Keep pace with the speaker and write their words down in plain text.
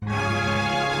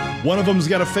One of them's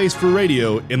got a face for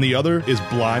radio, and the other is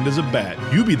blind as a bat.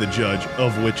 You be the judge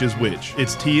of which is which.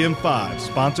 It's TM5,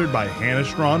 sponsored by Hannah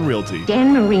Strawn Realty.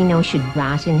 Dan Marino should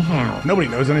rot in hell. Nobody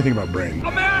knows anything about brain.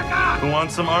 America! Who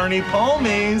wants some Arnie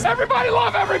Palmies? Everybody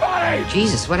love everybody!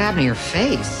 Jesus, what happened to your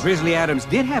face? Grizzly Adams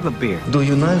did have a beard. Do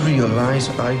you not realize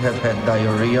I have had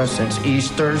diarrhea since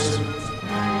Easter's?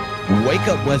 Wake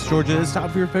up, West Georgia. It's time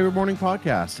for your favorite morning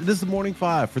podcast. It is the Morning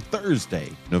Five for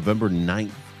Thursday, November 9th,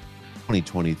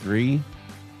 2023.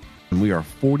 And we are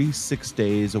 46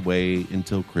 days away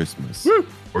until Christmas. Woo!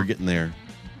 We're getting there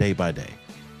day by day.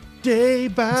 Day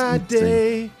by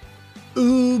day.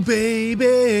 Ooh,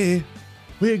 baby.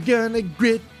 We're gonna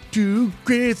get to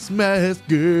Christmas,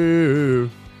 girl.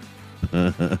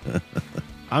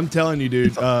 I'm telling you,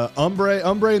 dude.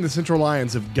 Umbre and the Central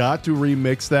Lions have got to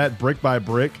remix that brick by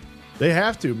brick. They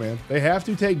have to, man. They have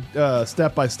to take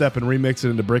step by step and remix it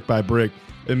into brick by brick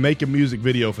and make a music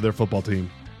video for their football team.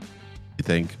 You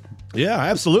think? Yeah,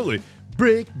 absolutely.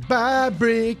 Brick by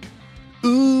brick.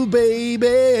 Ooh,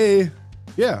 baby.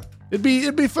 Yeah, it'd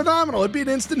be phenomenal. It'd be an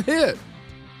instant hit.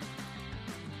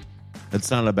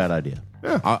 It's not a bad idea.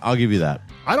 Yeah. I'll give you that.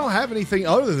 I don't have anything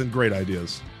other than great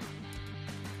ideas.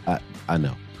 I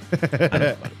know.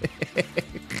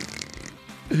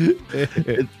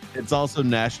 It's also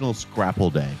National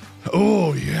Scrapple Day.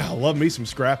 Oh, yeah. I love me some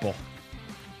Scrapple.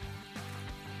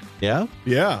 Yeah?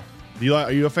 Yeah.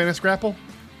 Are you a fan of Scrapple?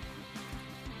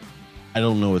 I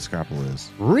don't know what Scrapple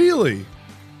is. Really?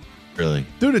 Really?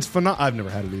 Dude, it's phenomenal. I've never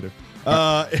had it either.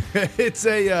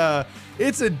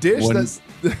 It's a dish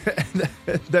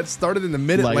that started in the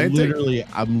Mid-Atlantic. Like literally,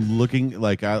 I'm looking,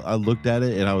 like I looked at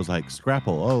it and I was like,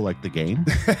 Scrapple. Oh, like the game?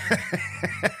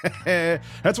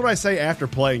 That's what I say after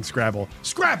playing Scrabble.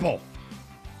 Scrapple!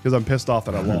 Because I'm pissed off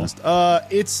that I lost.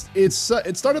 It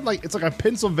started like, it's like a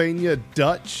Pennsylvania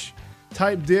Dutch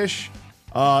type dish.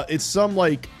 It's some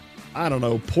like, I don't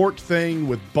know, pork thing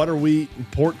with butter wheat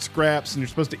and pork scraps, and you're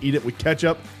supposed to eat it with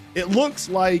ketchup. It looks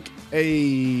like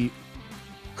a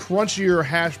crunchier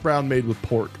hash brown made with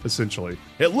pork, essentially.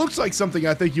 It looks like something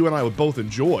I think you and I would both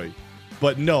enjoy,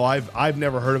 but no, I've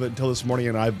never heard of it until this morning,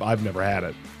 and I've never had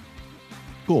it.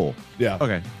 Cool. Yeah.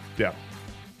 Okay. Yeah.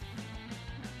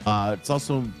 It's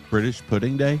also British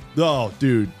Pudding Day. Oh,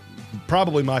 dude,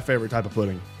 probably my favorite type of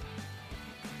pudding.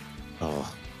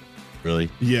 Oh, really?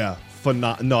 Yeah.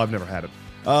 No, I've never had it.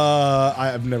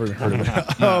 I've never heard of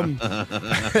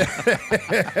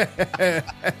it.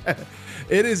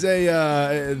 It is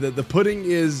the pudding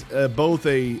is both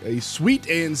a sweet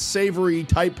and savory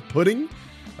type pudding.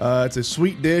 It's a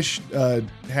sweet dish,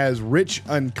 has rich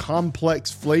and complex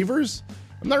flavors.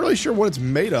 I'm not really sure what it's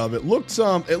made of. It looks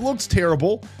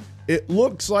terrible. It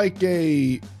looks like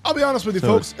I'll be honest with you,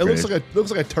 folks. It looks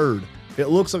like a turd. It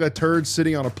looks like a turd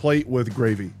sitting on a plate with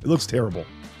gravy. It looks terrible.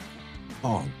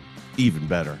 Oh, even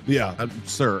better. Yeah.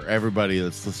 Sir, everybody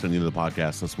that's listening to the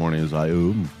podcast this morning is like,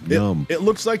 ooh, yum. It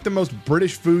looks like the most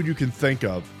British food you can think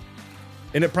of.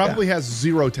 And it probably has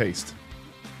zero taste.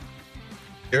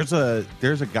 There's a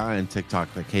guy on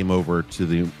TikTok that came over to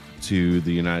the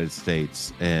United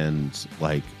States and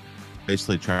like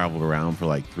basically traveled around for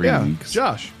like 3 weeks.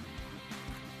 Josh.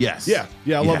 Yes. Yeah.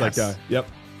 I love that guy. Yep.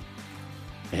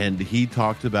 And he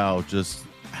talked about just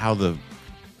how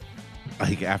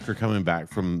like after coming back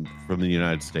from the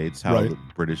United States, how the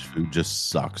British food just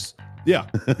sucks. Yeah.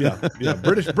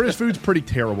 British food's pretty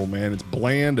terrible, man. It's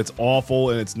bland, it's awful,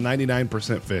 and it's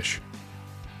 99% fish.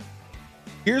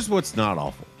 Here's what's not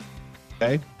awful.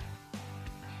 Okay.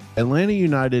 Atlanta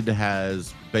United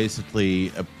has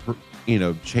basically,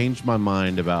 changed my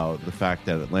mind about the fact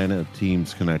that Atlanta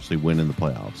teams can actually win in the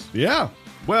playoffs. Yeah.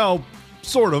 Well,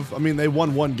 sort of. I mean, they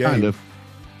won one game. Kind of.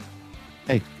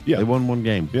 Hey, yeah. They won one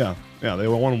game. Yeah, they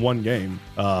won one game.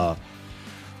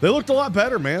 They looked a lot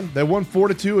better, man. They won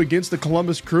 4-2 against the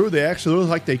Columbus Crew. They actually looked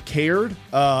like they cared.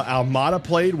 Almada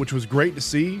played, which was great to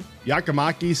see.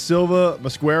 Yakamaki, Silva,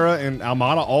 Mosquera, and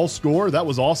Almada all scored. That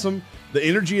was awesome. The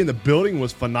energy in the building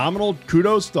was phenomenal.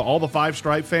 Kudos to all the Five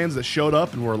Stripe fans that showed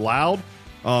up and were loud,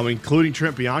 including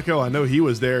Trent Bianco. I know he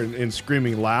was there and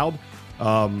screaming loud.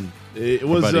 It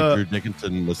was Drew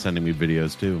Dickinson was sending me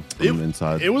videos too from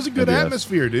inside. It was a good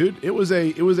atmosphere, dude. It was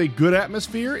a good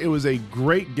atmosphere. It was a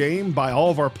great game by all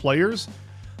of our players.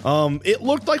 It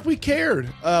looked like we cared,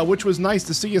 which was nice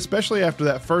to see, especially after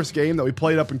that first game that we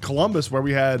played up in Columbus, where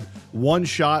we had one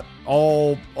shot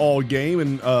all game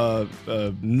and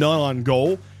none on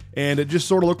goal. And it just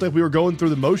sort of looked like we were going through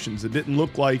the motions. It didn't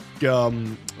look like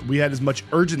we had as much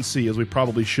urgency as we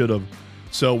probably should have.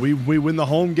 So we win the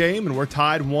home game, and we're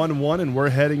tied 1-1, and we're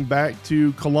heading back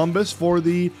to Columbus for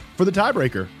the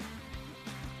tiebreaker.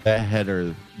 That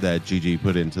header that Gigi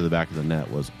put into the back of the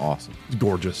net was awesome. It's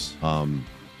gorgeous.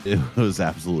 It was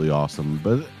absolutely awesome.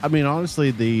 But I mean, honestly,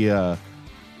 the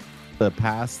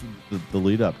pass, the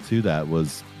lead up to that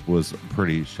was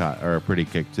pretty shot or a pretty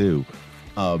kick too.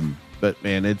 But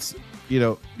man, it's,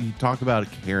 you talk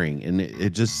about caring, and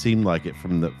it just seemed like it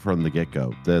from the get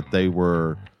go that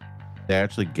they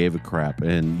actually gave a crap,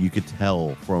 and you could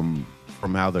tell from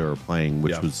how they were playing,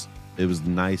 which was. It was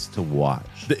nice to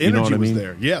watch. The energy was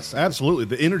there. Yes, absolutely.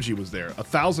 The energy was there.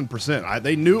 1,000%.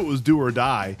 They knew it was do or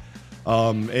die.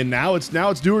 And now it's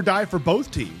do or die for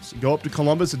both teams. Go up to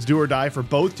Columbus, it's do or die for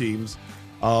both teams.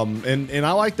 And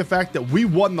I like the fact that we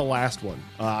won the last one.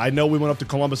 I know we went up to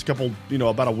Columbus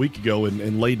about a week ago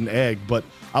and laid an egg, but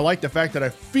I like the fact that I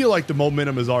feel like the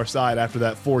momentum is our side after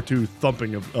that 4-2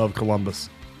 thumping of Columbus.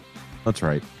 That's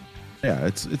right. Yeah,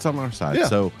 it's on our side. Yeah.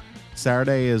 So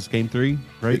Saturday is game 3,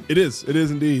 right? It is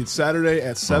indeed. Saturday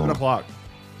at 7 o'clock.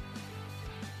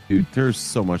 Dude, there's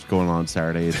so much going on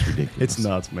Saturday. It's ridiculous. It's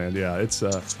nuts, man. Yeah, it's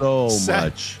so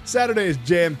much. Saturday is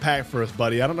jam packed for us,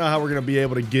 buddy. I don't know how we're going to be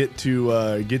able to get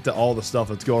to all the stuff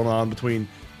that's going on between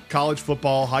college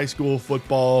football, high school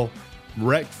football,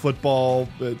 rec football,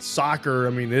 soccer.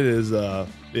 I mean, it is.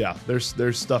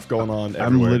 There's stuff going on everywhere.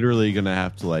 I'm literally going to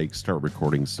have to start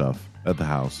recording stuff at the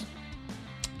house.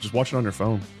 Just watch it on your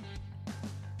phone.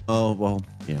 Oh well,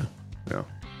 yeah.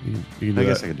 You I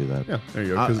guess I could do that. Yeah, there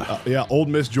you go. 'Cause, Old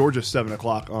Miss Georgia 7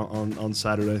 o'clock on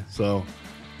Saturday. So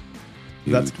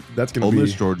that's going to be. Old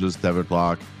Miss Georgia's 7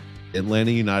 o'clock.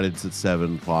 Atlanta United's at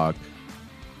 7 o'clock.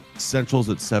 Central's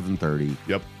at 7:30.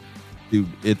 Yep, dude,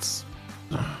 it's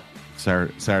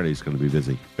Saturday's going to be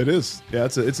busy. It is. Yeah,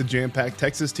 it's a jam packed.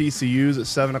 Texas TCU's at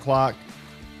 7 o'clock.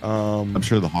 I'm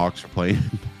sure the Hawks are playing.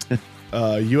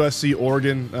 USC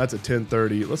Oregon, that's at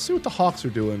 10:30. Let's see what the Hawks are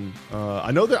doing.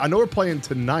 I know we're playing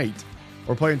tonight.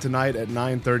 We're playing tonight at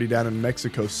 9:30 down in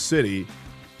Mexico City.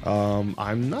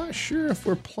 I'm not sure if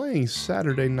we're playing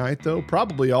Saturday night though.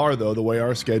 Probably are though, the way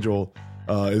our schedule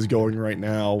is going right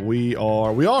now. We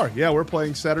are. Yeah, we're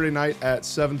playing Saturday night at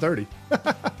 7:30.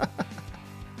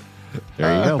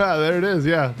 There you go. There it is.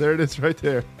 Yeah, there it is right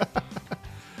there.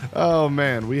 Oh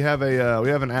man, we have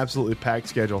an absolutely packed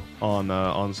schedule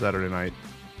on Saturday night.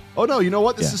 Oh no, you know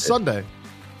what? This is Sunday.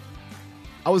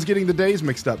 I was getting the days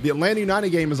mixed up. The Atlanta United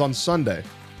game is on Sunday.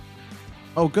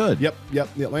 Oh, good. Yep.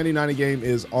 The Atlanta United game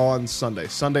is on Sunday.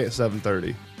 Sunday at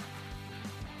 7:30.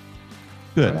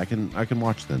 Good. Right. I can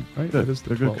watch then. Right. Good. It is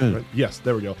the They're 12th, good. Right? Yes.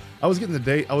 There we go. I was getting the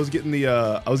date. I was getting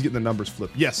the numbers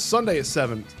flipped. Yes. Sunday at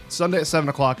 7. Sunday at 7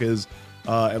 o'clock is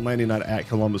Atlanta United at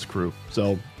Columbus Crew.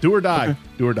 So do or die. Okay.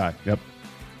 Do or die. Yep.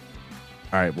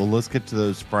 All right. Well, let's get to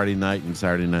those Friday night and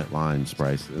Saturday night lines,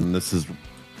 Bryce. And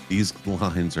these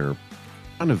lines are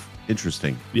kind of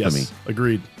interesting to me.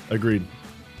 Agreed.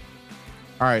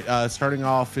 All right. Starting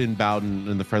off in Bowden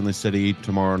in the Friendly City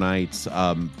tomorrow night.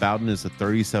 Bowden is a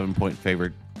 37-point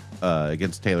favorite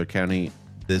against Taylor County.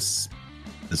 This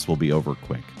will be over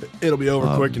quick. It'll be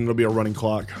over quick, and it'll be a running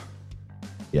clock.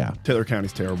 Yeah. Taylor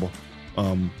County's terrible.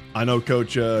 I know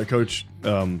Coach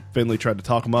Finley tried to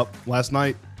talk them up last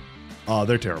night.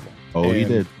 They're terrible. Oh, he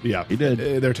did. Yeah, he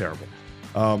did. They're terrible.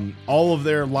 All of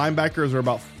their linebackers are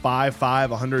about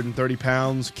 5'5", 130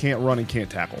 pounds, can't run and can't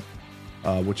tackle,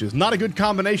 which is not a good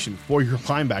combination for your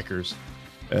linebackers.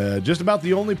 Just about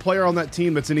the only player on that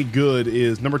team that's any good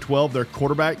is number 12, their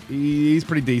quarterback. He's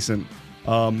pretty decent.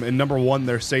 And number 1,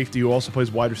 their safety, who also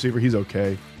plays wide receiver. He's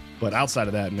okay. But outside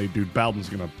of that, Bowden's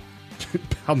going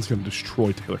to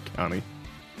destroy Taylor County.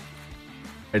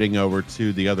 Heading over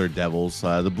to the other Devils,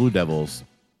 the Blue Devils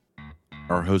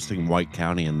are hosting White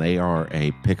County, and they are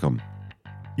a pick'em.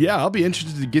 Yeah, I'll be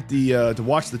interested to get to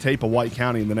watch the tape of White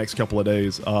County in the next couple of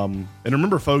days. And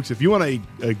remember, folks, if you want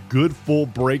a good full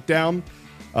breakdown,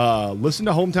 listen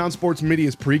to Hometown Sports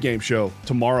Media's pregame show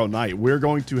tomorrow night. We're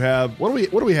going to have what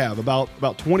do we have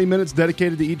about 20 minutes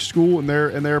dedicated to each school and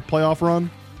their playoff run.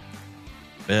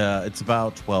 It's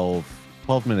about 12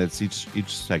 minutes each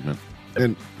segment.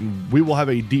 And we will have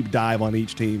a deep dive on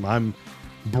each team. I'm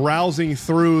browsing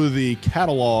through the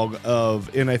catalog of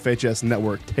NFHS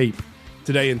Network tape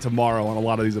today and tomorrow on a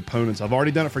lot of these opponents. I've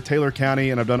already done it for Taylor County,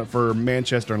 and I've done it for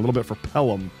Manchester and a little bit for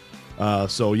Pelham.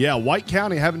 So, yeah, White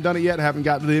County, haven't done it yet, haven't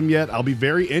gotten to them yet. I'll be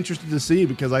very interested to see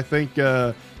because I think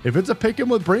if it's a pick-em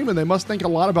with Bremen, they must think a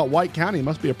lot about White County. It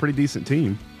must be a pretty decent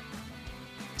team.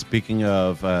 Speaking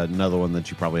of another one that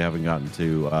you probably haven't gotten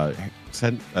to,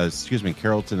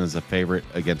 Carrollton is a favorite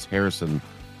against Harrison,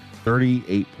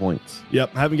 38 points.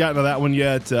 Yep, haven't gotten to that one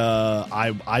yet.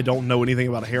 I don't know anything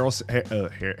about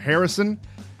Harrison,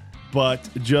 but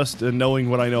just knowing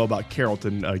what I know about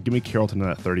Carrollton, give me Carrollton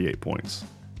at 38 points.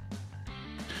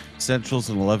 Central's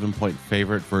an 11-point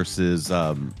favorite versus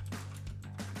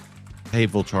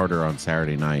Hayville Charter on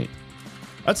Saturday night.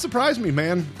 That surprised me,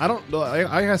 man. I don't, like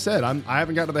I said, I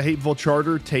haven't got to the Hayville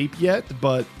Charter tape yet,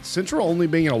 but Central only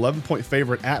being an 11-point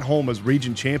favorite at home as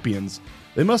region champions,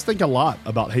 they must think a lot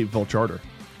about Hayville Charter.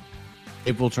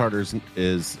 Hayville Charter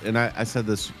is, and I said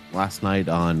this last night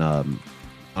on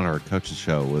our coach's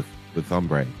show with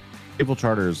Umbre. Hayville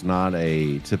Charter is not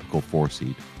a typical 4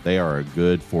 seed. They are a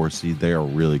good 4 seed. They are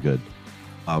really good.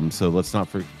 So let's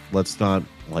not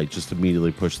like just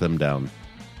immediately push them down.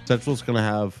 Central's going to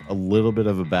have a little bit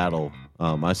of a battle.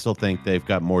 I still think they've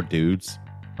got more dudes,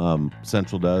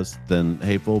 Central does, than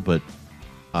Hayville, but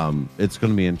it's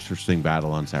going to be an interesting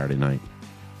battle on Saturday night.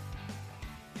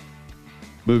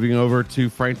 Moving over to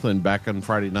Franklin, back on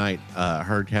Friday night,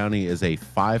 Heard County is a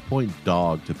 5-point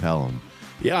dog to Pelham.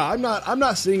 Yeah, I'm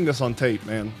not seeing this on tape,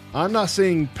 man. I'm not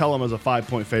seeing Pelham as a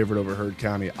 5-point favorite over Heard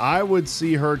County. I would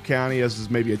see Heard County as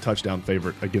maybe a touchdown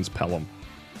favorite against Pelham.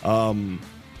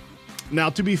 Now,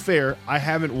 to be fair, I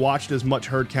haven't watched as much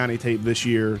Heard County tape this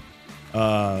year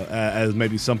as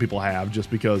maybe some people have, just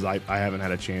because I haven't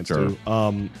had a chance to.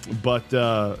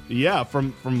 But yeah,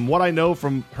 from what I know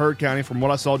from Heard County, from what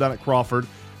I saw down at Crawford,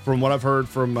 from what I've heard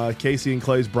from Casey and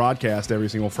Clay's broadcast every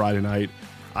single Friday night,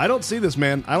 I don't see this,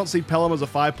 man. I don't see Pelham as a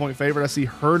 5-point favorite. I see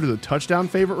Heard as a touchdown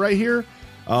favorite right here.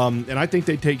 And I think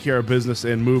they take care of business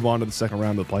and move on to the second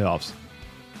round of the playoffs.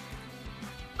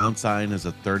 Mount Zion is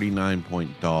a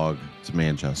 39-point dog to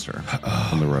Manchester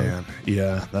on the road. Man.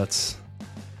 Yeah, that's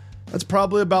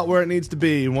probably about where it needs to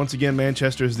be. Once again,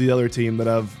 Manchester is the other team that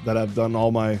I've done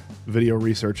all my video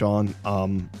research on.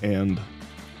 And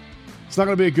it's not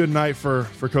going to be a good night for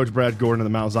Coach Brad Gordon and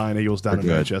the Mount Zion Eagles down in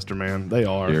Manchester, man. They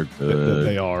are. They're good.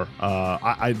 They are.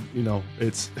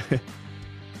 It's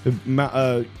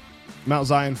Mount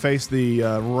Zion faced the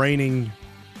reigning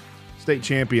state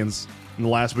champions in the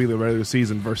last week of the regular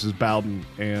season versus Bowden,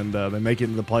 and they make it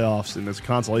into the playoffs. And as a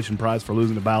consolation prize for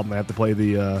losing to Bowden, they have to play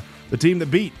the team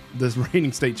that beat the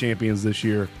reigning state champions this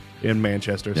year in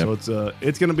Manchester. Yep. So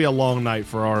it's going to be a long night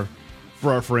for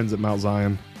our friends at Mount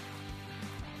Zion.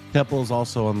 Temple's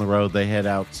also on the road. They head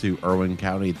out to Irwin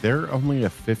County. They're only a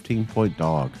 15-point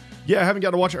dog. Yeah, I haven't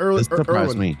got to watch Irwin. It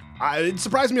surprised me. It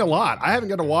surprised me a lot. I haven't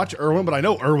got to watch Irwin, but I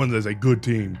know Irwin is a good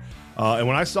team. And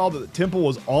when I saw that Temple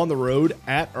was on the road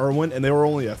at Irwin and they were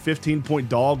only a 15-point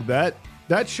dog, that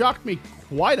shocked me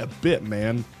quite a bit,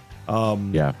 man. I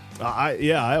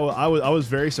was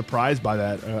very surprised by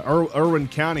that. Irwin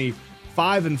County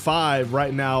 5-5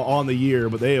 right now on the year,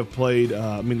 but they have played.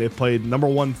 They've played number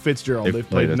 1 Fitzgerald. They've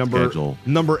played number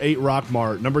 8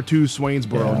 Rockmart, number 2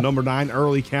 Swainsboro, number 9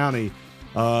 Early County.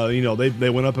 They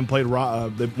went up and played.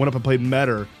 They went up and played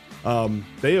Metter.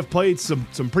 They have played some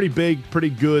pretty big, pretty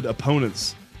good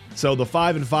opponents. So the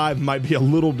 5-5 might be a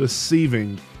little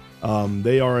deceiving.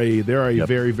 They are a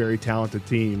very, very talented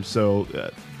team. So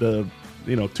the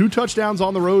 2 touchdowns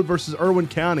on the road versus Irwin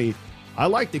County. I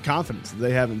like the confidence that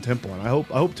they have in Temple, and I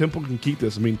hope Temple can keep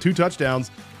this. I mean, 2 touchdowns.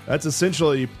 That's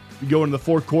essentially, you go into the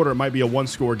fourth quarter, it might be a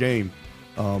 1-score game.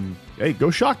 Hey,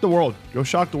 go shock the world. Go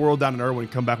shock the world down in Irwin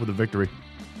and come back with a victory.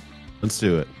 Let's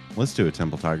do it. Let's do it,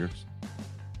 Temple Tigers.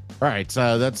 All right,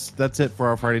 so that's it for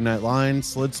our Friday night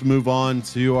lines. Let's move on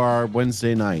to our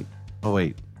Wednesday night. Oh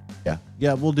wait,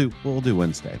 yeah, we'll do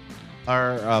Wednesday.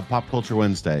 Our Pop Culture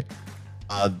Wednesday.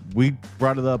 We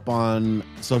brought it up on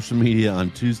social media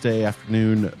on Tuesday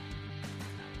afternoon.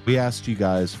 We asked you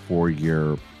guys for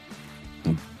your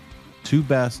 2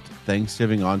 best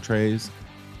Thanksgiving entrees,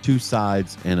 2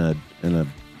 sides, and a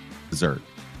dessert.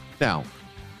 Now,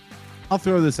 I'll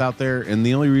throw this out there, and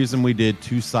the only reason we did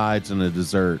 2 sides and a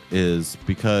dessert is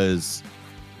because,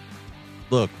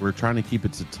 look, we're trying to keep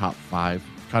it to top 5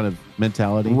 kind of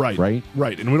mentality. Right.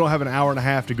 And we don't have an hour and a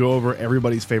half to go over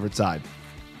everybody's favorite side.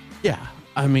 Yeah.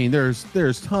 I mean, there's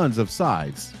tons of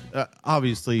sides.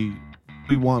 Obviously,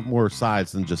 we want more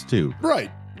sides than just 2.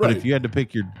 Right. But if you had to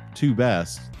pick your 2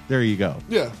 best, there you go.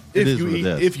 Yeah.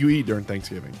 If you eat during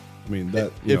Thanksgiving. I mean,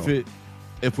 that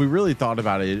if we really thought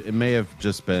about it, it may have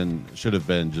should have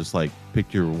been just like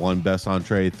pick your 1 best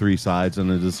entree, 3 sides, and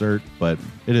a dessert. But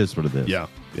it is what it is. Yeah,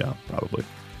 probably.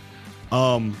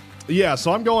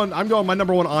 So I'm going. My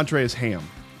number 1 entree is ham.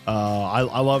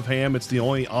 I love ham. It's the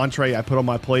only entree I put on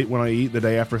my plate when I eat the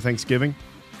day after Thanksgiving.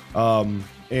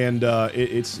 It's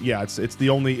the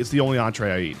only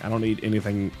entree I eat. I don't eat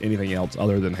anything else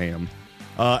other than ham.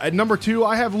 At number 2,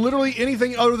 I have literally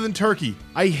anything other than turkey.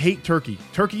 I hate turkey.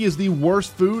 Turkey is the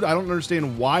worst food. I don't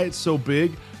understand why it's so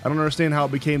big. I don't understand how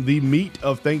it became the meat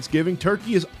of Thanksgiving.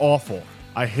 Turkey is awful.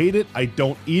 I hate it. I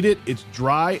don't eat it. It's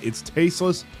dry. It's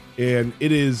tasteless. And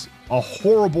it is a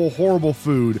horrible, horrible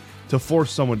food. to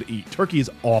force someone to eat. Turkey is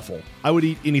awful. I would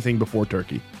eat anything before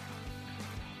turkey.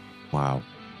 Wow.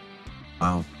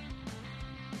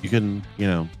 You can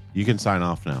sign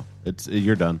off now.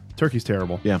 You're done. Turkey's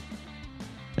terrible. Yeah.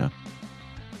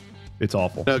 It's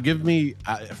awful. No, give me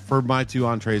for my 2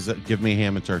 entrees. Give me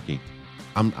ham and turkey.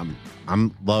 I'm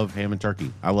love ham and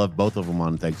turkey. I love both of them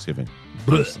on Thanksgiving.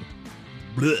 Blech.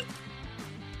 Blech.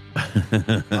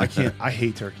 I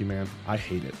hate turkey, man. I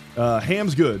hate it.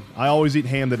 Ham's good. I always eat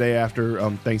ham the day after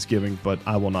Thanksgiving, but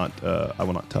I will not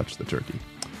touch the turkey.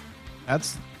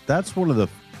 That's one of the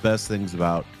best things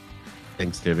about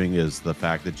Thanksgiving is the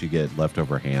fact that you get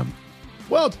leftover ham.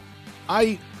 Well,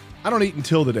 I don't eat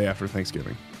until the day after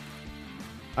Thanksgiving.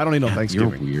 I don't eat on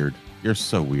Thanksgiving. You're weird. You're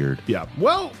so weird. Yeah.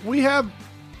 Well, we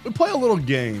play a little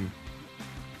game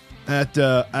at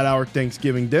our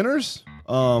Thanksgiving dinners.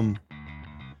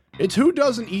 It's who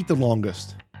doesn't eat the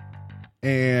longest.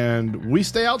 And we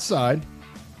stay outside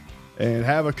and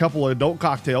have a couple of adult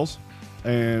cocktails.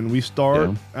 And we start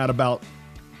at about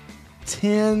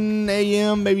 10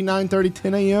 a.m., maybe 9:30,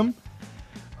 10 a.m.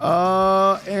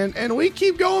 And we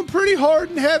keep going pretty hard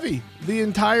and heavy the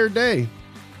entire day.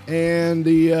 And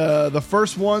the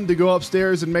first one to go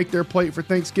upstairs and make their plate for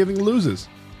Thanksgiving loses.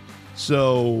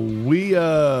 So we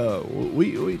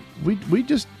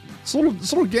just it's a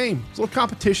little game, it's a little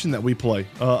competition that we play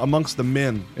amongst the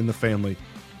men in the family.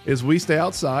 Is we stay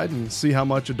outside and see how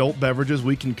much adult beverages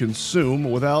we can consume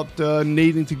without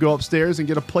needing to go upstairs and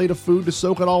get a plate of food to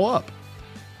soak it all up.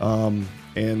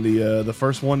 And the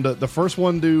first one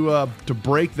to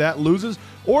break that loses,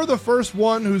 or the first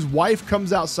one whose wife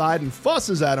comes outside and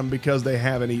fusses at them because they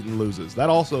haven't eaten loses. That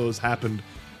also has happened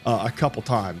a couple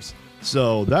times.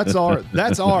 So that's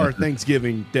our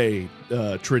Thanksgiving Day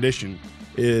tradition.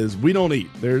 Is we don't eat.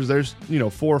 There's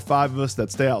 4 or 5 of us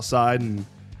that stay outside and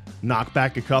knock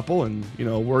back a couple, and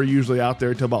we're usually out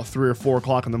there till about 3 or 4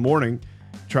 o'clock in the morning,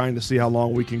 trying to see how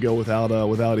long we can go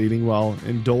without eating while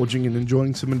indulging and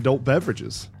enjoying some adult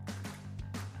beverages.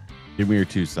 Give me your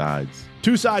 2 sides.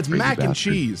 2 sides, mac and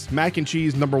cheese. Mac and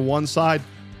cheese, number 1 side.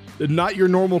 Not your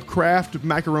normal Kraft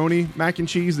macaroni mac and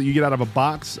cheese that you get out of a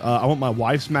box. I want my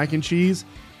wife's mac and cheese.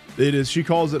 She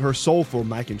calls it her soulful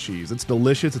mac and cheese. It's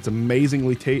delicious. It's amazing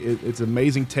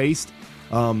taste.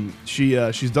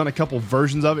 She's done a couple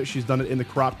versions of it. She's done it in the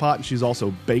crock pot, and she's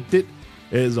also baked it.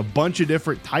 There's a bunch of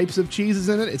different types of cheeses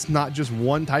in it. It's not just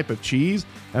one type of cheese,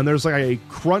 and there's like a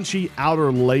crunchy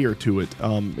outer layer to it.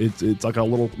 It's like a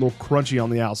little crunchy on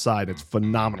the outside. It's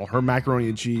phenomenal. Her macaroni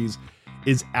and cheese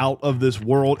is out of this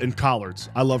world. And collards.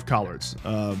 I love collards.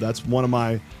 That's one of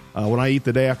my when I eat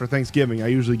the day after Thanksgiving, I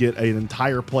usually get an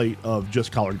entire plate of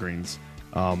just collard greens.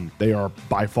 They are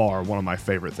by far one of my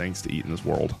favorite things to eat in this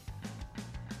world.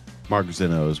 Mark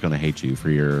Zeno is going to hate you for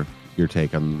your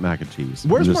take on mac and cheese.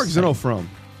 Where's Mark Zeno from?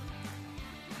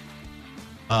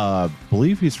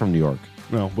 Believe he's from New York.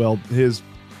 No, well, his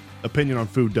opinion on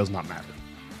food does not matter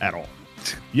at all.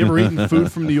 You ever eaten food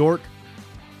from New York?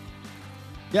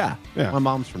 Yeah. My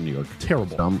mom's from New York.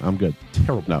 Terrible. So I'm good.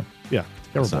 Terrible. No. Yeah,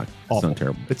 terrible. It's not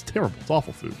terrible. It's terrible. It's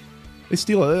awful food. They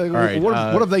steal it. All right, what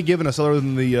have they given us other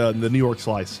than the New York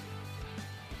slice?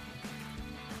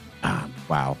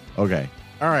 Wow. Okay.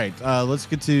 All right. Let's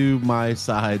get to my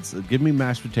sides. Give me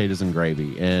mashed potatoes and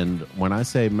gravy. And when I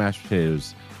say mashed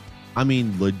potatoes, I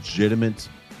mean legitimate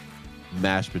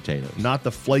mashed potatoes. Not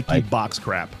the flaky box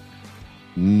crap.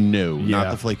 No,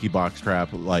 not the flaky box crap.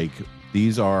 Like,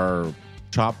 these are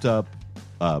chopped up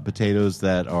potatoes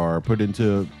that are put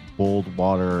into boiled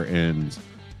water and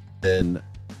then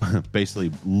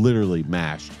basically literally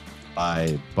mashed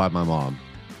by my mom.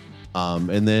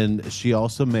 And then she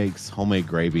also makes homemade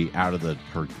gravy out of the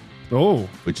turkey. Oh,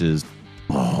 which is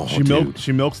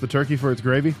she milks the turkey for its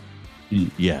gravy.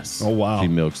 Yes. Oh wow. She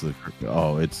milks the turkey.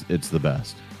 Oh, it's the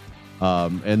best.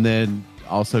 And then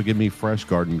also give me fresh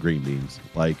garden green beans.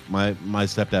 Like my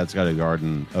stepdad's got a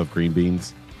garden of green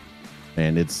beans,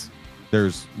 and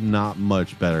there's not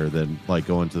much better than like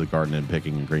going to the garden and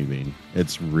picking a green bean.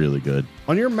 It's really good.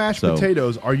 On your mashed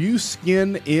potatoes, are you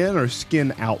skin in or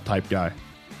skin out type guy?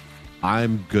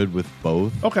 I'm good with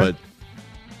both. Okay.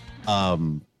 But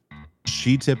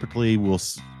she typically will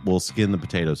skin the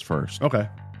potatoes first. Okay.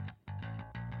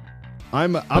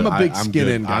 I'm a big skin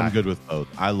in guy. I'm good with both.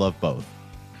 I love both.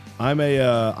 I'm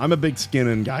a big skin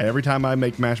in guy. Every time I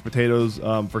make mashed potatoes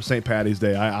for St. Patty's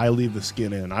Day, I leave the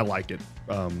skin in. I like it.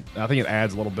 I think it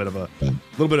adds a little bit of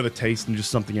a taste and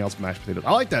just something else. Mashed potatoes.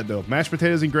 I like that though. Mashed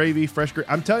potatoes and gravy, fresh.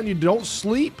 I'm telling you, don't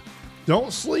sleep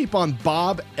on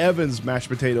Bob Evans mashed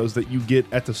potatoes that you get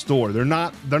at the store. They're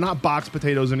not box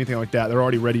potatoes or anything like that. They're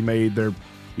already ready made.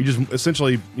 You just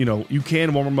essentially, you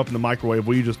can warm them up in the microwave,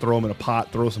 where you just throw them in a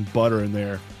pot, throw some butter in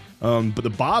there. But the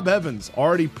Bob Evans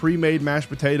already pre-made mashed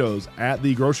potatoes at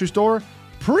the grocery store,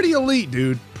 pretty elite,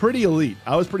 dude. Pretty elite.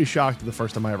 I was pretty shocked the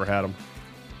first time I ever had them.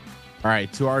 All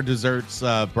right, to our desserts,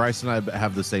 Bryce and I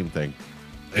have the same thing.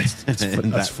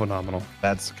 That's phenomenal.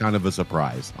 That's kind of a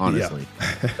surprise, honestly,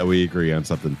 that we agree on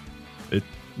something.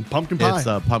 Pumpkin pie. It's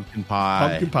pumpkin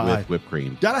pie with whipped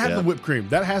cream. Gotta have the whipped cream.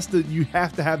 You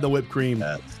have to have the whipped cream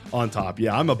on top.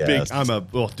 Yeah,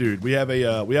 dude. We have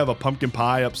a pumpkin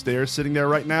pie upstairs sitting there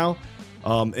right now.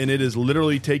 And it is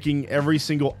literally taking every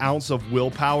single ounce of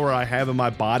willpower I have in my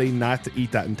body not to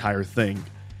eat that entire thing.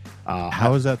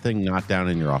 How is that thing not down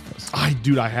in your office? I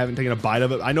haven't taken a bite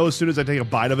of it. I know as soon as I take a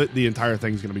bite of it, the entire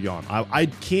thing's going to be gone. I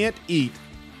can't eat.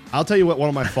 I'll tell you what one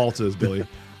of my faults is, Billy.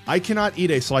 I cannot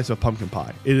eat a slice of pumpkin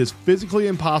pie. It is physically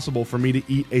impossible for me to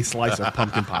eat a slice of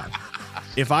pumpkin pie.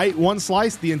 If I eat one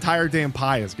slice, the entire damn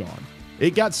pie is gone.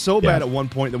 It got so bad at one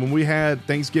point that when we had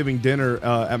Thanksgiving dinner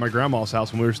at my grandma's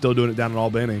house, when we were still doing it down in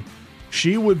Albany,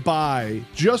 she would buy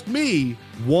just me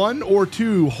 1 or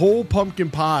 2 whole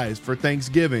pumpkin pies for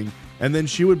Thanksgiving, and then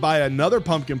she would buy another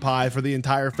pumpkin pie for the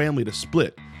entire family to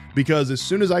split. Because as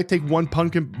soon as I take one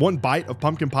bite of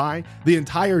pumpkin pie, the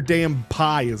entire damn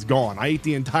pie is gone. I ate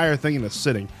the entire thing in a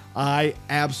sitting. I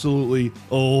absolutely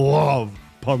love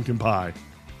pumpkin pie.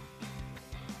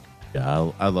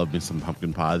 Yeah, I love me some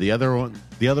pumpkin pie. The other one,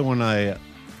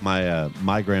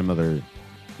 my grandmother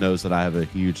knows that I have a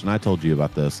huge, and I told you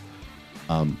about this.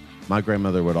 My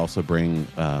grandmother would also bring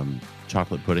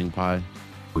chocolate pudding pie,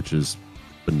 which is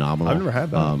phenomenal. I've never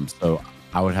had that. So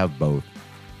I would have both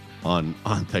on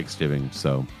Thanksgiving.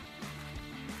 So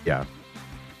yeah,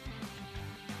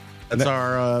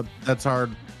 that's our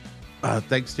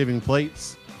Thanksgiving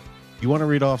plates. You want to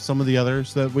read off some of the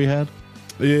others that we had?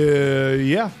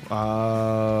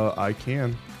 I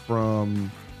can,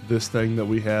 from this thing that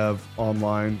we have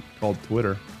online called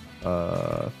Twitter.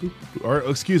 Or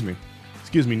excuse me,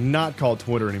 not called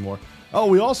Twitter anymore. Oh,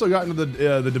 we also got into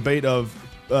the debate of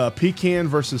pecan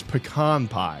versus pecan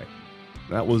pie.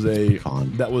 That was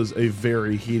a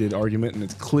very heated argument, and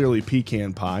it's clearly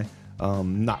pecan pie.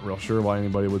 Not real sure why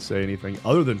anybody would say anything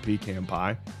other than pecan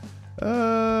pie.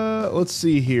 Let's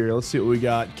see here. Let's see what we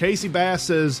got. Casey Bass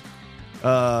says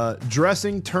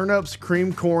dressing, turnips,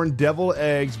 cream corn, deviled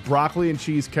eggs, broccoli and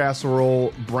cheese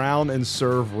casserole, brown and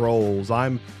serve rolls.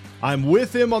 I'm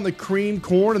with him on the cream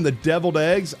corn and the deviled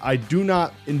eggs. I do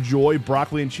not enjoy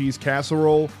broccoli and cheese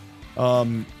casserole.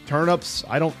 Turnips,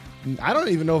 I don't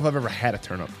even know if I've ever had a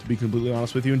turnip, to be completely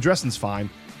honest with you. And dressing's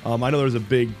fine. I know there's a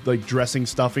big dressing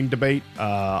stuffing debate.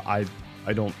 I've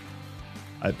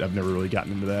never really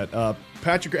gotten into that.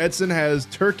 Patrick Edson has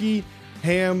turkey,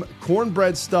 ham,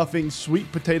 cornbread stuffing,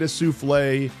 sweet potato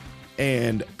souffle,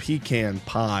 and pecan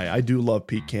pie. I do love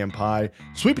pecan pie.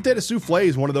 Sweet potato souffle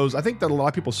is one of those I think that a lot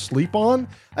of people sleep on.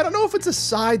 I don't know if it's a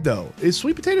side though. Is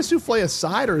sweet potato souffle a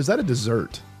side or is that a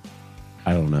dessert?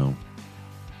 I don't know.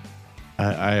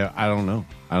 I don't know.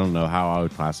 I don't know how I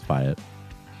would classify it.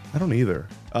 I don't either.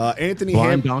 Anthony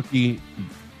Blind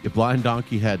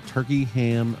Donkey had turkey,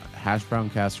 ham, hash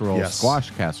brown casserole, squash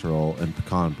casserole, and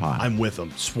pecan pie. I'm with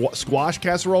them. Squash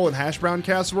casserole and hash brown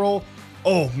casserole.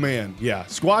 Oh man, yeah.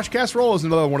 Squash casserole is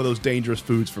another one of those dangerous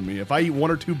foods for me. If I eat 1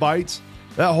 or 2 bites,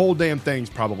 that whole damn thing's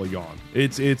probably gone.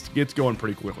 It's going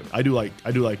pretty quickly. I do like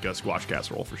squash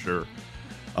casserole for sure.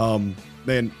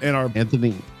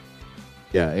 Anthony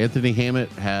Hammett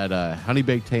had honey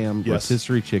baked ham,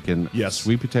 rotisserie chicken,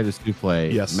 sweet potato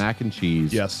souffle, mac and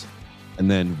cheese,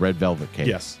 and then red velvet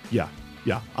cake.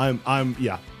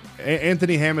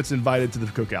 Anthony Hammett's invited to the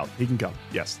cookout. He can come.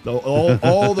 Yes,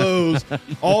 all those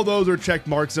are check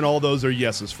marks and all those are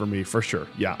yeses for me for sure.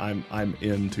 Yeah, I'm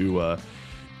into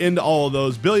all of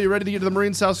those. Bill, you ready to get to the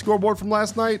Marine South Scoreboard from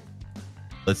last night?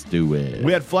 Let's do it.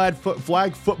 We had flag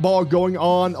football going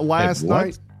on last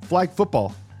night. Flag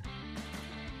football.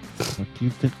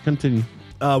 Continue.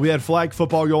 We had flag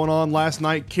football going on last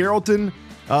night. Carrollton,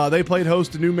 they played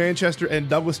host to New Manchester and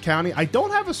Douglas County. I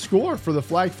don't have a score for the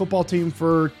flag football team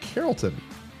for Carrollton,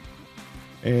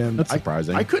 and that's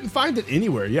surprising. I couldn't find it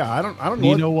anywhere. Yeah, I don't know.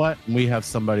 You know what? We have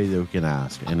somebody that we can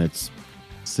ask, and it's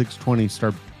 620.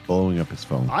 Start blowing up his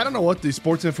phone. I don't know what the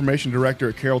sports information director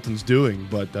at Carrollton's doing,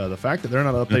 but the fact that they're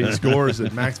not updating scores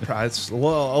at Max Price, it's a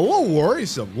little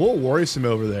worrisome. A little worrisome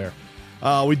over there.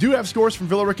 We do have scores from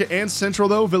Villa Rica and Central,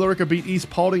 though. Villa Rica beat East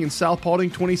Paulding and South Paulding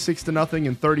 26-0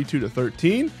 and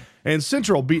 32-13. And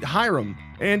Central beat Hiram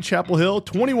and Chapel Hill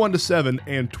 21-7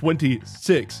 and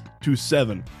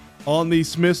 26-7. On the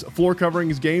Smith's Floor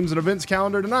Coverings games and events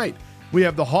calendar tonight, we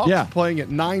have the Hawks playing at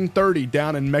 9:30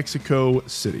 down in Mexico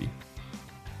City.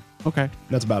 Okay.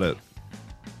 That's about it.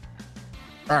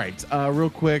 All right. Real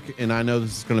quick, and I know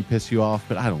this is going to piss you off,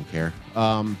 but I don't care.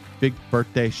 Big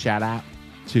birthday shout out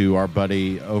to our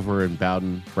buddy over in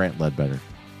Bowden, Brant Ledbetter.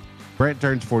 Brant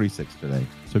turns 46 today,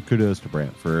 so kudos to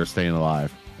Brant for staying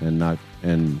alive,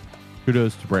 and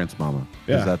kudos to Brant's mama,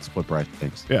 because that's what Bryce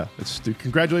thinks. Yeah,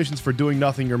 congratulations for doing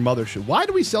nothing your mother should. Why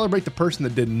do we celebrate the person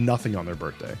that did nothing on their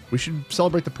birthday? We should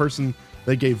celebrate the person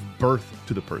that gave birth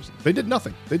to the person. They did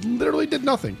nothing. They literally did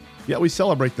nothing. Yet we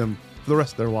celebrate them for the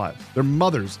rest of their lives. Their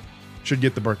mothers should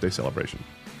get the birthday celebration.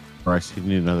 Bryce, you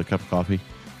need another cup of coffee?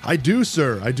 I do,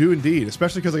 sir. I do indeed,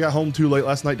 especially because I got home too late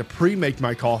last night to pre-make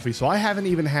my coffee, so I haven't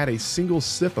even had a single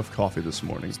sip of coffee this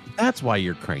morning. That's why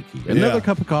you're cranky. Another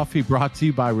cup of coffee brought to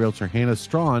you by Realtor Hannah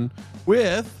Strawn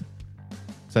with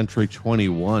Century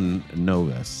 21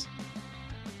 Novus.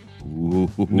 Ooh.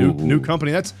 New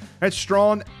company. That's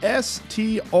Strawn,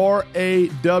 Strawn.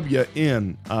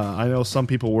 I know some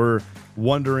people were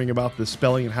wondering about the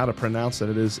spelling and how to pronounce it.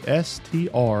 It is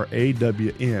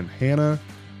Strawn. Hannah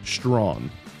Strawn.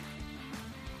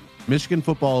 Michigan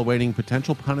football awaiting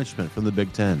potential punishment from the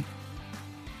Big Ten.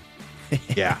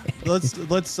 Yeah, let's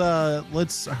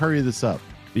hurry this up.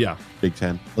 Yeah, Big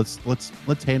Ten.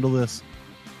 Let's handle this.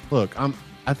 Look,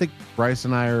 I think Bryce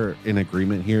and I are in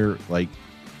agreement here. Like,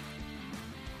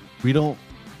 we don't,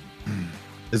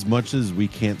 as much as we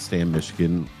can't stand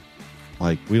Michigan,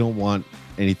 like, we don't want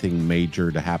anything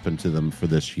major to happen to them for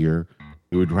this year.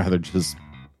 We would rather just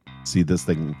see this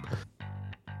thing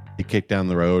get kicked down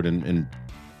the road and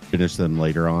finish them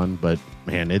later on. But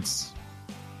man,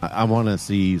 I want to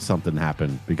see something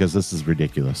happen because this is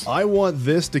ridiculous. I want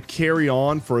this to carry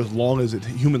on for as long as it's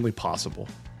humanly possible.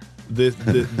 The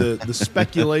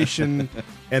speculation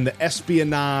and the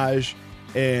espionage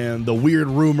and the weird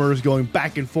rumors going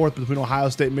back and forth between Ohio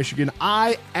State and Michigan,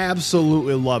 I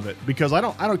absolutely love it because I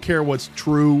don't care what's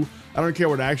true. I don't care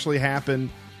what actually happened.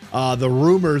 The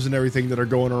rumors and everything that are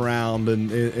going around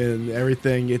and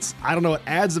everything, I don't know, it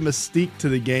adds a mystique to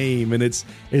the game, and it's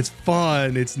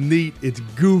fun, it's neat, it's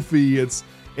goofy,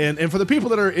 and for the people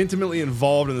that are intimately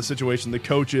involved in the situation, the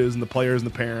coaches and the players and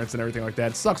the parents and everything like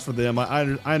that, it sucks for them.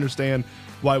 I understand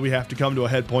why we have to come to a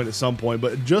head point at some point,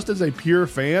 but just as a pure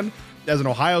fan, as an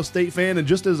Ohio State fan, and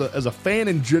just as a fan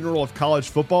in general of college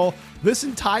football, this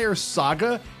entire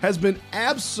saga has been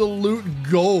absolute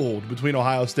gold between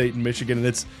Ohio State and Michigan,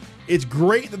 and it's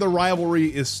great that the rivalry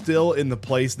is still in the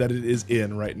place that it is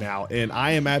in right now, and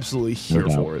I am absolutely here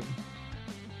for it.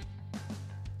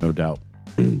 No doubt.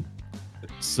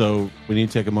 So we need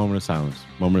to take a moment of silence.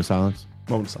 Moment of silence?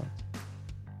 Moment of silence.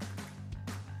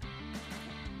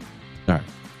 All right.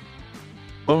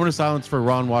 Moment of silence for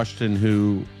Ron Washington,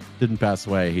 who didn't pass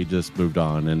away. He just moved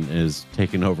on and is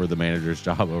taking over the manager's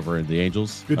job over in the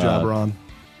Angels. Good job, Ron.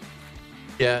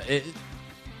 Yeah,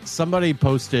 somebody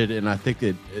posted, and I think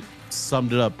it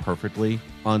summed it up perfectly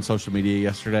on social media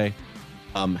yesterday.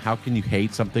 How can you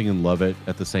hate something and love it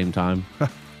at the same time?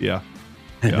 Yeah.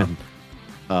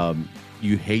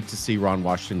 You hate to see Ron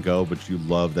Washington go, but you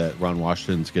love that Ron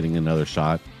Washington's getting another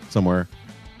shot somewhere.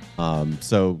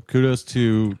 So kudos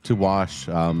to Wash.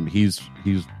 He's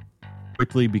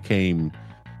quickly became,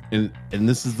 and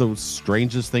this is the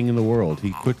strangest thing in the world,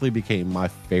 he quickly became my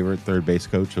favorite third base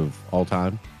coach of all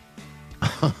time.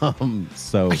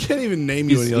 So I can't even name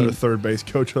you any other third base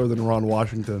coach other than Ron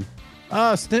Washington.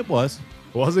 Snit was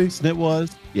he? Snit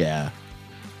was, yeah.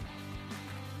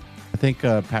 I think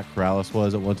Pat Corrales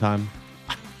was at one time.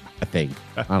 I think.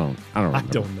 I don't remember. I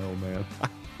don't know, man.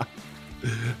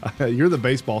 You're the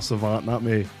baseball savant, not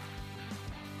me.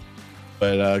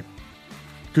 But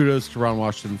kudos to Ron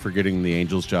Washington for getting the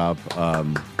Angels job.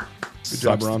 Good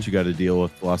job, Ron. That you got to deal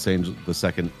with the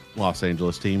second Los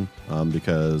Angeles team,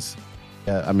 because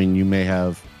I mean, you've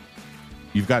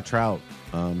got Trout,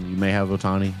 you may have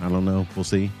Ohtani. I don't know. We'll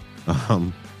see.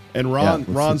 And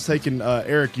Ron's taking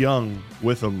Eric Young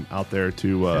with him out there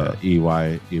to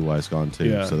EY's gone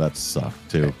too, so that sucked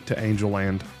too. To Angel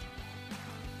Land.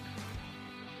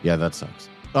 Yeah, that sucks.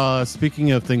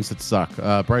 Speaking of things that suck,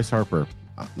 Bryce Harper.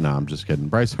 No, I'm just kidding.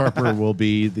 Bryce Harper will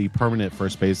be the permanent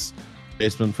first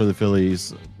baseman for the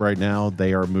Phillies. Right now,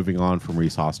 they are moving on from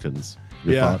Rhys Hoskins.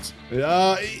 Your thoughts?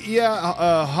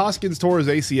 Hoskins tore his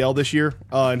ACL this year,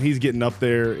 and he's getting up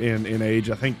there in age.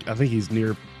 I think he's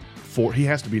near 40. He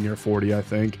has to be near 40. I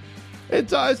think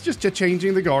it's just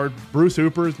changing the guard. Bruce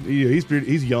Hooper,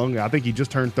 he's young. I think he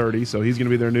just turned 30, so he's going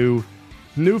to be their new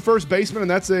first baseman, and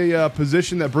that's a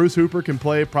position that Bruce Hooper can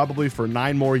play probably for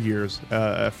 9 more years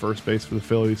at first base for the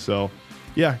Phillies. So,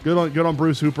 yeah, good on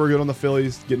Bruce Hooper, good on the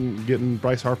Phillies getting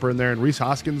Bryce Harper in there, and Rhys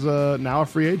Hoskins now a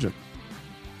free agent.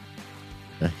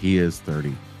 He is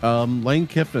 30. Lane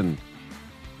Kiffin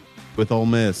with Ole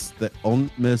Miss. That Ole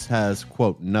Miss has,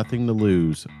 quote, nothing to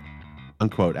lose,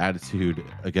 unquote, attitude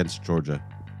against Georgia.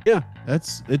 Yeah,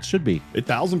 it should be.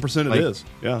 1,000% it is.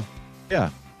 Yeah. Yeah.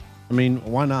 I mean,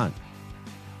 why not?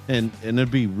 And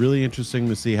it'd be really interesting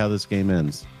to see how this game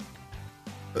ends.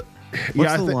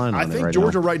 What's the line on I think right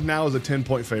Georgia now? right now is a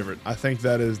 10-point favorite. I think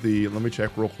that is let me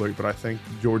check real quick, but I think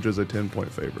Georgia's a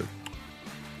 10-point favorite.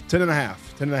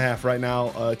 10.5 right now,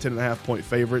 10.5-point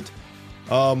favorite.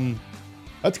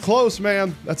 That's close,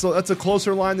 man. That's a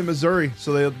closer line than Missouri.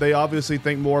 So they obviously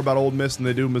think more about Ole Miss than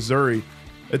they do Missouri.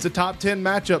 It's a top 10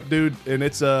 matchup, dude, and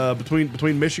it's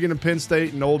between Michigan and Penn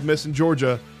State and Ole Miss and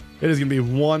Georgia. It is going to be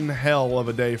one hell of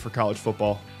a day for college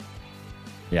football.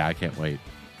 Yeah, I can't wait.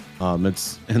 And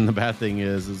the bad thing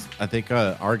is I think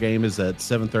our game is at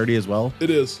 7:30 as well. It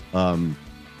is. And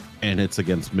it's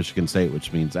against Michigan State,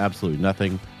 which means absolutely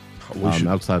nothing.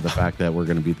 Outside the fact that we're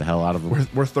going to beat the hell out of them.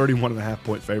 We're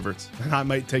 31.5-point favorites, and I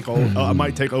might take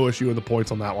OSU in the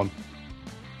points on that one.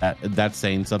 That's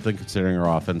saying something considering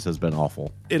our offense has been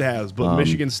awful. It has, but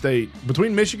Michigan State,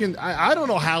 I don't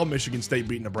know how Michigan State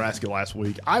beat Nebraska last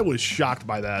week. I was shocked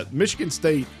by that. Michigan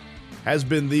State has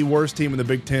been the worst team in the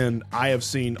Big Ten I have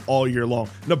seen all year long.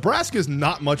 Nebraska's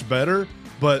not much better,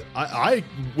 but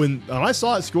when I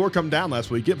saw it score come down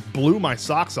last week, it blew my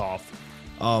socks off.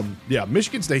 Yeah,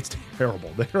 Michigan State's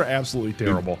terrible. They're absolutely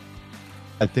terrible.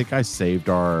 I think I saved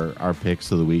our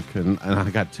picks of the week, and I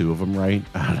got 2 of them right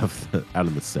out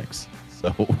of the 6.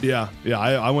 So yeah,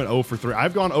 I went 0 for 3.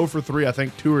 I've gone 0 for 3. I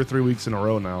think 2 or 3 weeks in a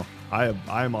row now.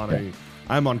 I'm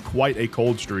on quite a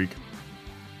cold streak.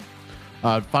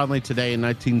 Finally, today in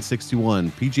 1961,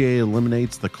 PGA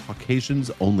eliminates the Caucasians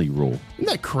only rule. Isn't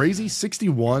that crazy?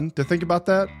 61 to think about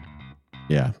that.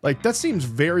 Yeah, like that seems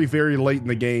very, very late in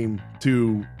the game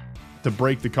to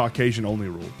break the Caucasian only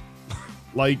rule.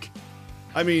 Like,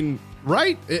 I mean,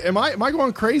 right? Am I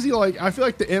going crazy? Like, I feel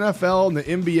like the NFL and the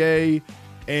NBA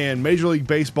and Major League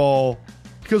Baseball.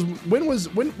 Because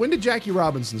when did Jackie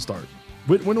Robinson start?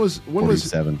 When was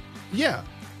 47? Yeah,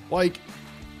 like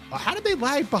how did they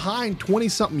lag behind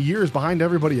 20-something years behind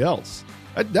everybody else?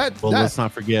 Let's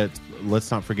not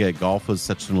forget golf was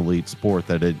such an elite sport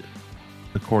that it.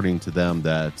 According to them,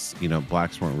 that's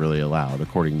blacks weren't really allowed.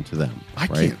 According to them, I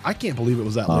can't believe it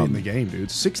was that late in the game,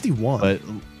 dude.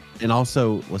 61. And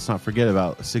also, let's not forget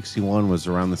about 61 was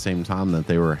around the same time that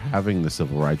they were having the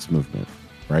civil rights movement,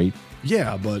 right?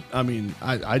 Yeah, but I mean,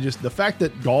 I just the fact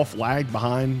that golf lagged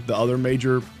behind the other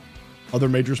major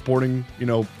sporting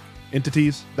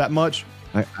entities that much.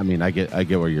 I mean, I get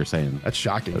what you're saying. That's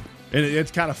shocking, and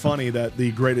it's kind of funny that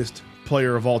the greatest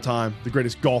player of all time, the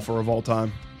greatest golfer of all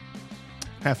time.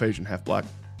 Half Asian, half black.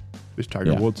 It's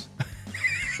Tiger Woods.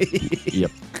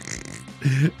 Yep.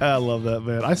 I love that,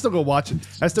 man. I still go watch it.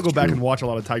 I still go back and watch a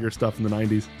lot of Tiger stuff in the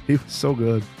 90s. He was so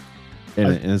good.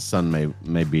 And his son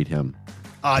may beat him.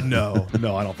 No,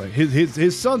 I don't think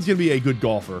his son's gonna be a good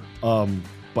golfer.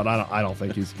 But I don't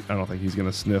think he's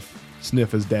gonna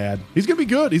sniff his dad. He's gonna be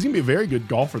good. He's gonna be a very good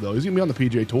golfer though. He's gonna be on the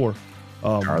PGA Tour.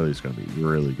 Charlie's gonna be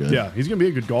really good. Yeah, he's gonna be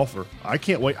a good golfer. I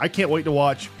can't wait to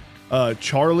watch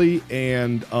Charlie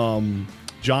and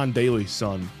John Daly's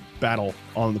son battle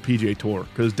on the PGA Tour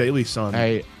because Daly's son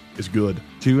is good.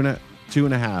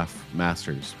 2.5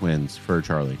 Masters wins for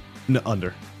Charlie. No,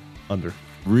 under.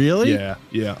 Really?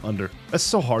 Yeah, under. That's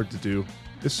so hard to do.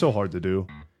 It's so hard to do.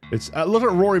 It's look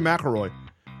at Rory McIlroy.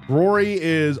 Rory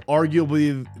is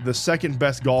arguably the second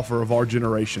best golfer of our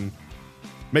generation,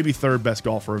 maybe third best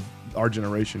golfer of our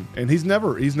generation, and he's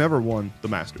never won the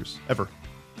Masters ever.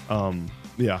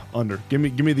 Yeah, under. Give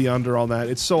me the under on that.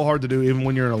 It's so hard to do, even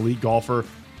when you're an elite golfer.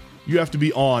 You have to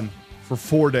be on for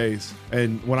 4 days,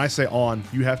 and when I say on,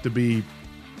 you have to be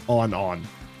on.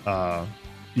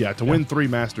 To win 3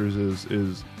 Masters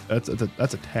is that's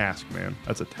a task, man.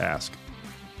 That's a task.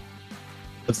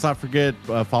 Let's not forget,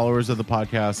 followers of the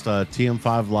podcast,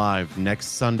 TM5 Live next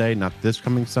Sunday, not this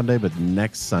coming Sunday, but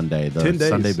next Sunday, the 10 days.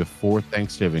 Sunday before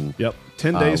Thanksgiving. Yep,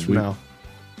 10 days from now.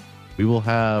 We will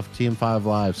have TM5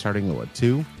 Live starting at what,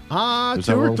 2? 2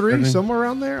 or 3, somewhere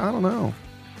around there. I don't know.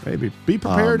 Maybe. Be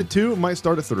prepared at 2. It might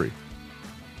start at 3.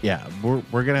 Yeah,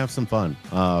 we're gonna have some fun.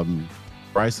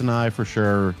 Bryce and I for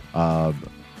sure. I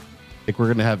think we're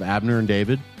gonna have Abner and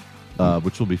David,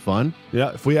 which will be fun.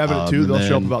 Yeah, if we have it at 2, they'll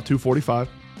show up about 2:45.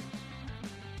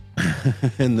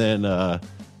 And then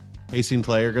Casey and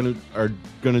Clay are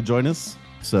gonna join us.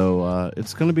 So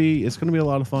it's gonna be a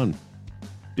lot of fun.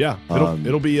 Yeah,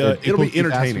 it'll be People keep asking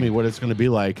entertaining. me what it's going to be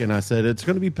like, and I said it's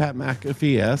going to be Pat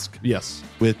McAfee-esque. Yes,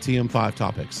 with TM5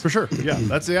 topics for sure. Yeah,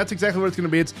 that's exactly what it's going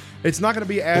to be. It's not going to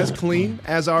be as clean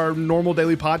as our normal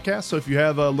daily podcast. So if you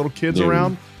have little kids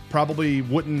around, probably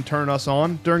wouldn't turn us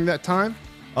on during that time.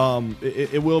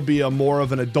 It will be a more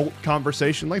of an adult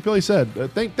conversation, like Billy said.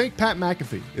 Think Pat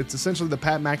McAfee. It's essentially the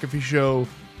Pat McAfee show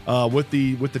with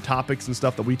the topics and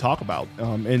stuff that we talk about,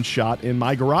 and shot in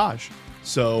my garage.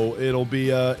 So it'll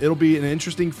be an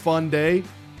interesting, fun day.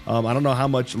 I don't know how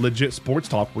much legit sports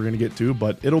talk we're going to get to,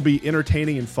 but it'll be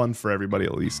entertaining and fun for everybody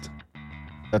at least.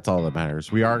 That's all that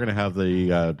matters. We are going to have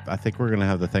I think we're going to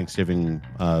have the Thanksgiving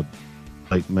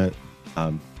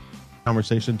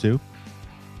conversation too.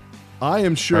 I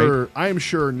am sure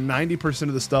 90%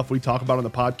 of the stuff we talk about on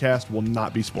the podcast will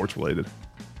not be sports related.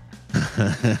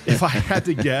 If I had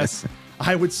to guess,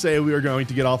 I would say we are going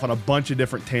to get off on a bunch of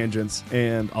different tangents,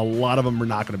 and a lot of them are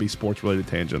not going to be sports related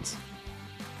tangents.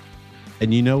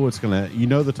 And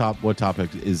what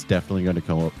topic is definitely going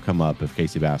to come up if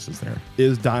Casey Bass is there?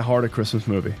 Is Die Hard a Christmas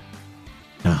movie?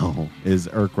 No. Is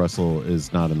Eric Russell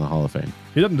is not in the Hall of Fame?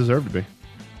 He doesn't deserve to be.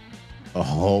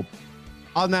 Oh.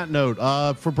 On that note,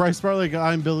 for Bryce Barlick,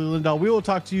 I'm Billy Lindahl. We will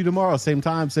talk to you tomorrow, same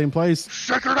time, same place.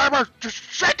 Shake your neighbors! Just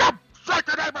shake them! Shake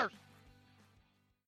your neighbors!